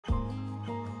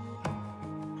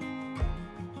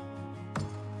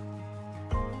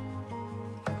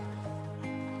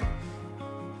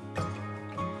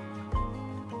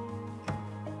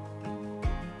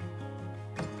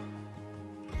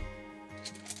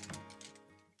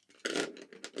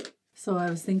So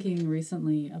I was thinking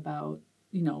recently about,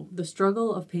 the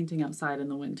struggle of painting outside in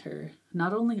the winter.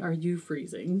 Not only are you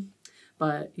freezing,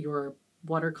 but your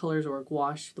watercolors or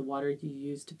gouache, the water you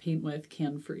use to paint with,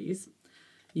 can freeze.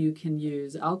 You can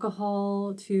use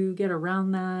alcohol to get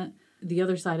around that. The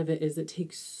other side of it is it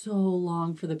takes so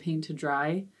long for the paint to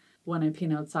dry. When I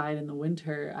paint outside in the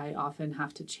winter, I often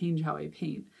have to change how I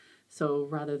paint. So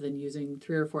rather than using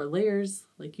 3 or 4 layers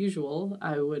like usual,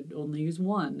 I would only use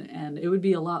 1, and it would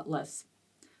be a lot less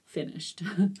finished.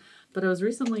 But I was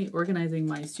recently organizing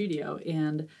my studio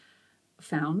and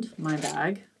found my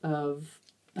bag of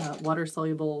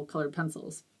water-soluble colored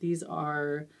pencils. These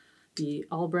are the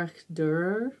Albrecht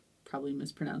Durer, probably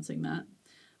mispronouncing that,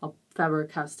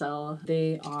 Faber-Castell.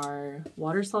 They are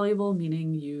water-soluble,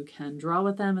 meaning you can draw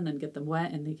with them and then get them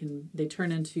wet, and they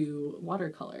turn into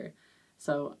watercolor.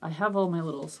 So I have all my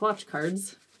little swatch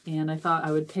cards, and I thought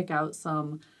I would pick out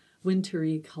some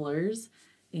wintry colors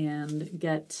and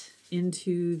get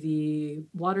into the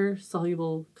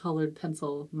water-soluble colored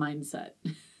pencil mindset.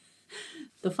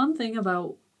 The fun thing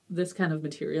about this kind of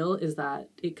material is that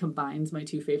it combines my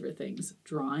 2 favorite things,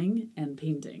 drawing and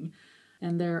painting.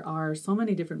 And there are so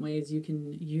many different ways you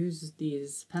can use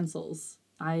these pencils.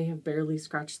 I have barely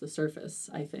scratched the surface,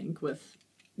 I think, with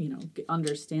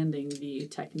understanding the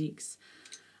techniques.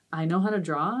 I know how to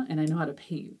draw and I know how to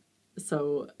paint,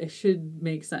 so it should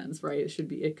make sense, right?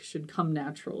 It should come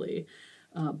naturally.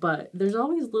 But there's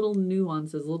always little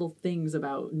nuances, little things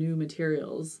about new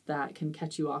materials that can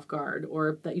catch you off guard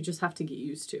or that you just have to get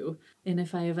used to. And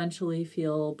if I eventually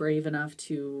feel brave enough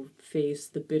to face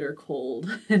the bitter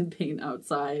cold and paint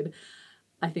outside,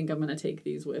 I think I'm going to take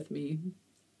these with me.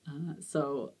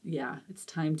 So yeah, it's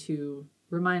time to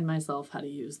remind myself how to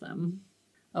use them.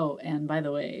 Oh, and by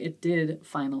the way, it did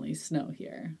finally snow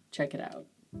here. Check it out.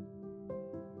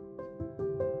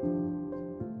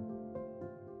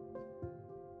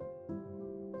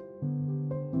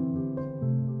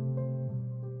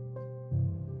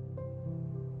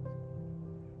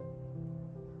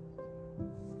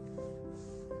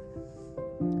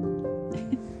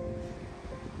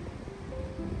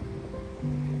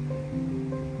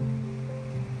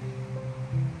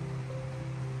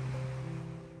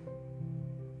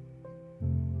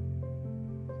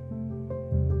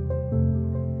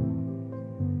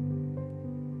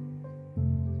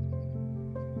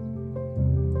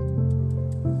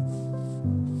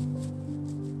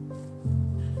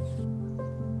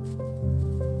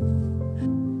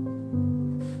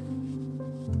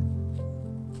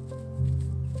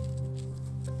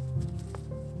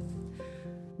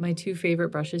 My 2 favorite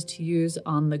brushes to use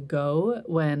on the go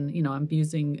when, I'm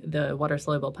using the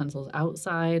water-soluble pencils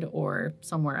outside or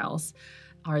somewhere else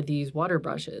are these water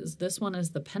brushes. This one is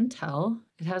the Pentel.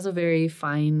 It has a very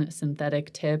fine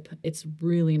synthetic tip. It's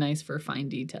really nice for fine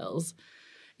details.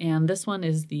 And this one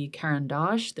is the Caran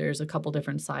d'Ache. There's a couple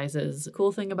different sizes. The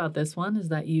cool thing about this one is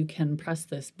that you can press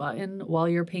this button while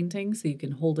you're painting, so you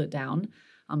can hold it down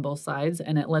on both sides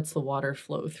and it lets the water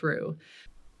flow through.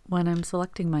 When I'm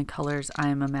selecting my colors,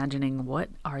 I'm imagining what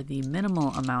are the minimal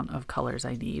amount of colors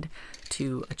I need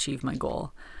to achieve my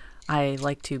goal. I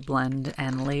like to blend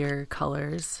and layer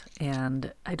colors,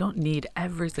 and I don't need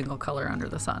every single color under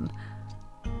the sun.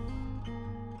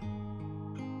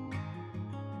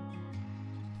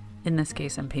 In this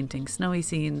case, I'm painting snowy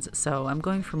scenes, so I'm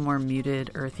going for more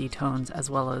muted, earthy tones as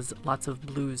well as lots of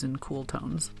blues and cool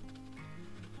tones.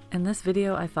 In this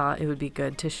video, I thought it would be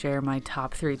good to share my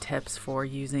top 3 tips for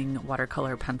using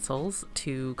watercolor pencils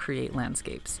to create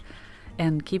landscapes.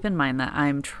 And keep in mind that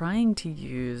I'm trying to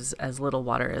use as little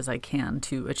water as I can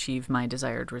to achieve my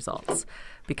desired results,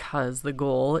 because the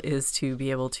goal is to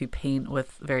be able to paint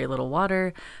with very little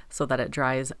water so that it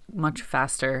dries much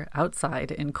faster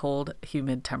outside in cold,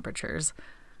 humid temperatures.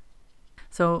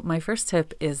 So my first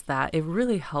tip is that it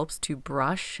really helps to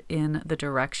brush in the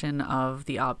direction of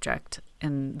the object.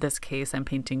 In this case, I'm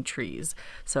painting trees,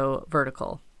 so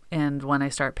vertical. And when I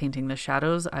start painting the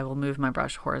shadows, I will move my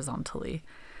brush horizontally.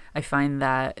 I find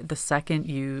that the second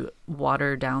you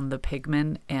water down the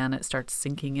pigment and it starts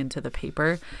sinking into the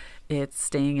paper, it's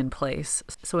staying in place.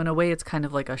 So in a way, it's kind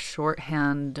of like a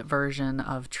shorthand version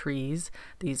of trees.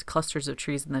 These clusters of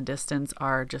trees in the distance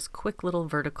are just quick little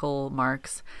vertical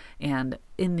marks, and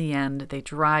in the end, they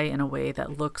dry in a way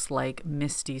that looks like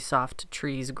misty, soft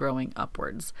trees growing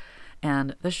upwards.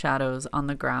 And the shadows on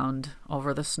the ground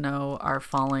over the snow are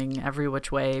falling every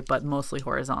which way, but mostly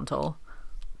horizontal.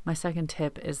 My second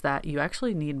tip is that you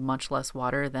actually need much less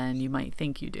water than you might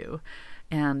think you do.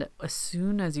 And as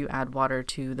soon as you add water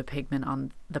to the pigment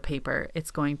on the paper,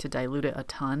 it's going to dilute it a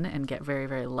ton and get very,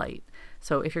 very light.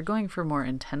 So if you're going for more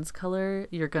intense color,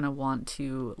 you're going to want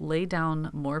to lay down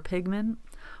more pigment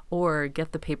or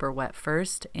get the paper wet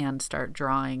first and start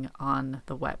drawing on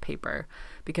the wet paper,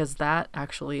 because that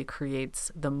actually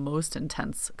creates the most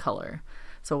intense color.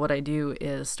 So what I do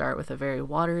is start with a very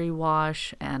watery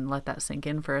wash and let that sink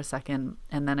in for a second,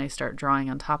 and then I start drawing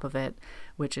on top of it,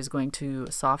 which is going to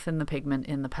soften the pigment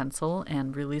in the pencil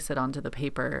and release it onto the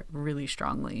paper really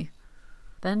strongly.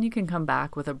 Then you can come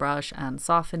back with a brush and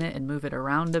soften it and move it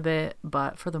around a bit,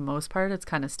 but for the most part it's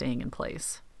kind of staying in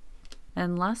place.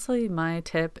 And lastly, my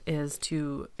tip is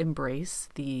to embrace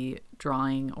the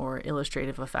drawing or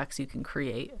illustrative effects you can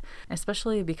create,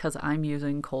 especially because I'm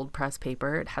using cold press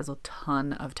paper. It has a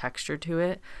ton of texture to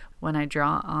it. When I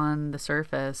draw on the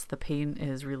surface, the paint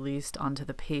is released onto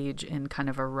the page in kind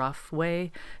of a rough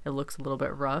way. It looks a little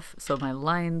bit rough, so my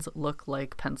lines look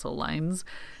like pencil lines,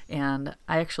 and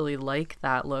I actually like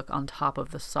that look on top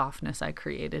of the softness I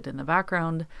created in the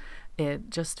background. It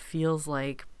just feels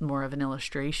like more of an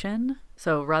illustration.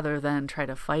 So rather than try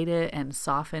to fight it and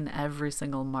soften every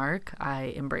single mark, I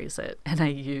embrace it and I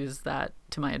use that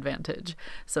to my advantage.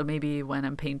 So maybe when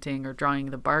I'm painting or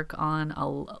drawing the bark on,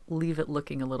 I'll leave it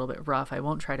looking a little bit rough. I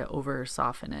won't try to over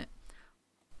soften it.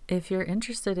 If you're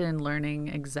interested in learning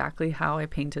exactly how I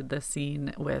painted this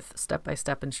scene with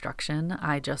step-by-step instruction,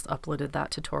 I just uploaded that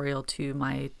tutorial to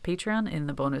my Patreon in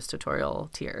the bonus tutorial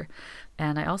tier.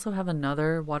 And I also have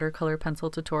another watercolor pencil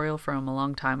tutorial from a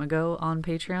long time ago on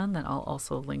Patreon that I'll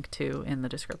also link to in the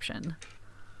description.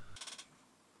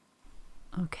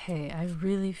 Okay, I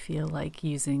really feel like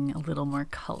using a little more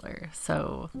color,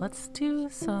 so let's do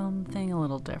something a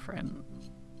little different.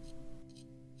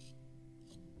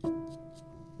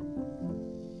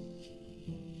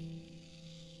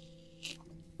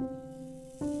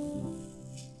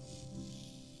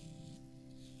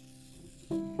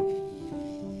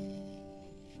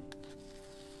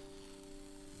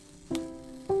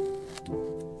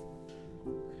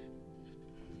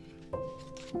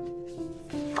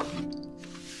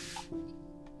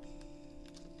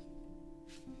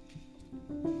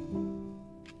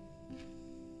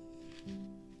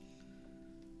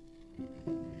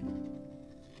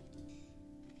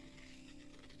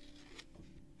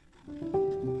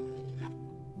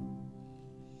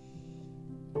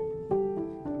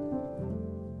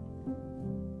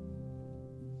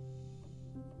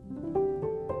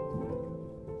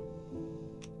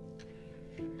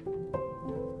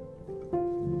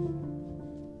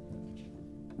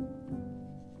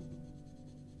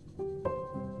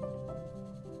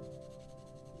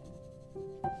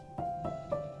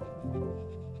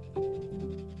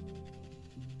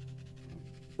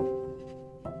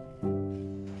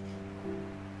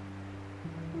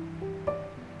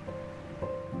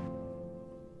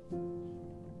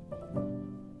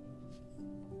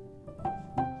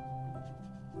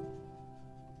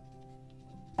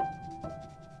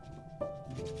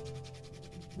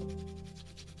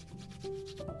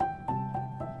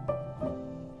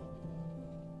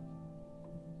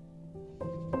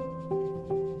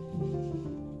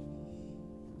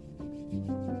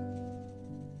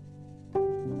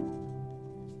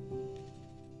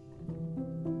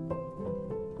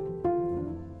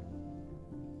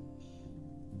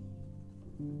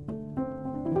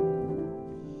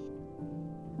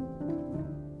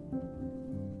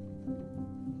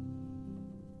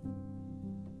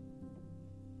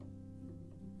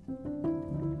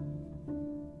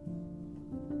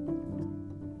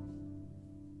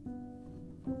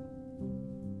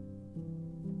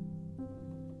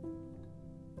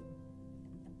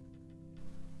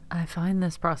 I find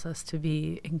this process to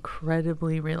be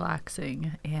incredibly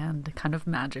relaxing and kind of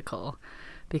magical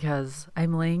because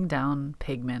I'm laying down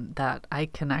pigment that I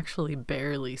can actually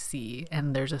barely see,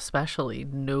 and there's especially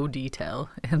no detail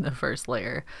in the first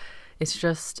layer. It's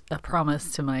just a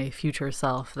promise to my future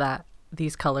self that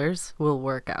these colors will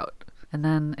work out. And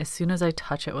then as soon as I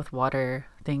touch it with water,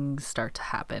 things start to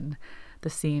happen. The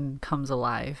scene comes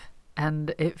alive.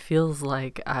 And it feels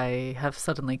like I have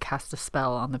suddenly cast a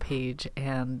spell on the page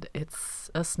and it's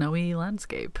a snowy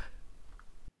landscape.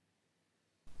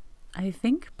 I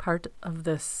think part of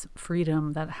this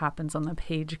freedom that happens on the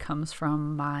page comes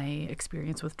from my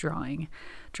experience with drawing.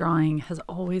 Drawing has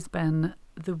always been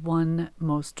the one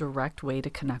most direct way to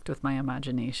connect with my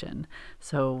imagination.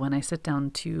 So when I sit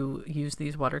down to use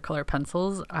these watercolor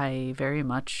pencils, I very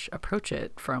much approach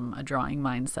it from a drawing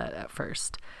mindset at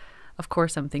first. Of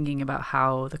course, I'm thinking about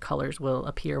how the colors will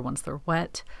appear once they're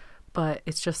wet, But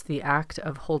it's just the act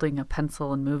of holding a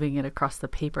pencil and moving it across the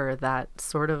paper that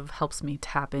sort of helps me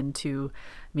tap into,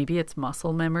 maybe it's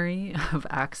muscle memory of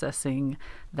accessing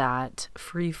that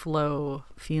free flow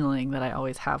feeling that I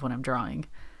always have when I'm drawing.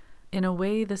 In a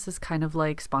way, this is kind of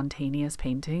like spontaneous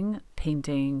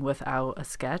painting without a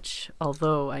sketch.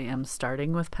 Although I am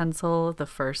starting with pencil, the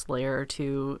first layer or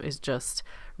two is just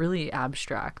really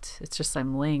abstract. It's just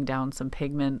I'm laying down some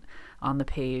pigment on the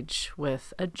page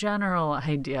with a general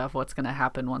idea of what's going to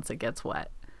happen once it gets wet.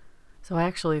 So I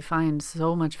actually find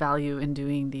so much value in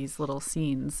doing these little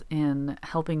scenes in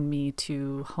helping me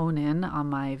to hone in on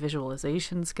my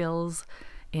visualization skills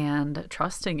and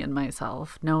trusting in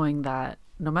myself, knowing that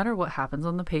no matter what happens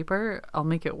on the paper, I'll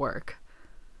make it work.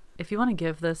 If you want to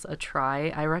give this a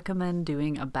try, I recommend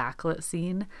doing a backlit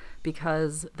scene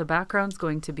because the background's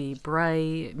going to be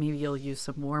bright, maybe you'll use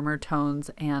some warmer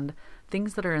tones, and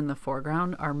things that are in the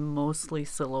foreground are mostly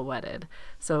silhouetted.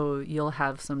 So you'll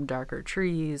have some darker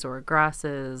trees or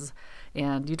grasses,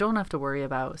 and you don't have to worry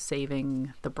about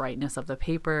saving the brightness of the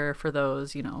paper for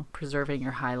those, preserving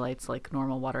your highlights like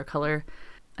normal watercolor.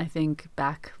 I think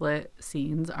backlit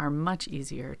scenes are much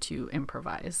easier to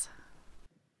improvise.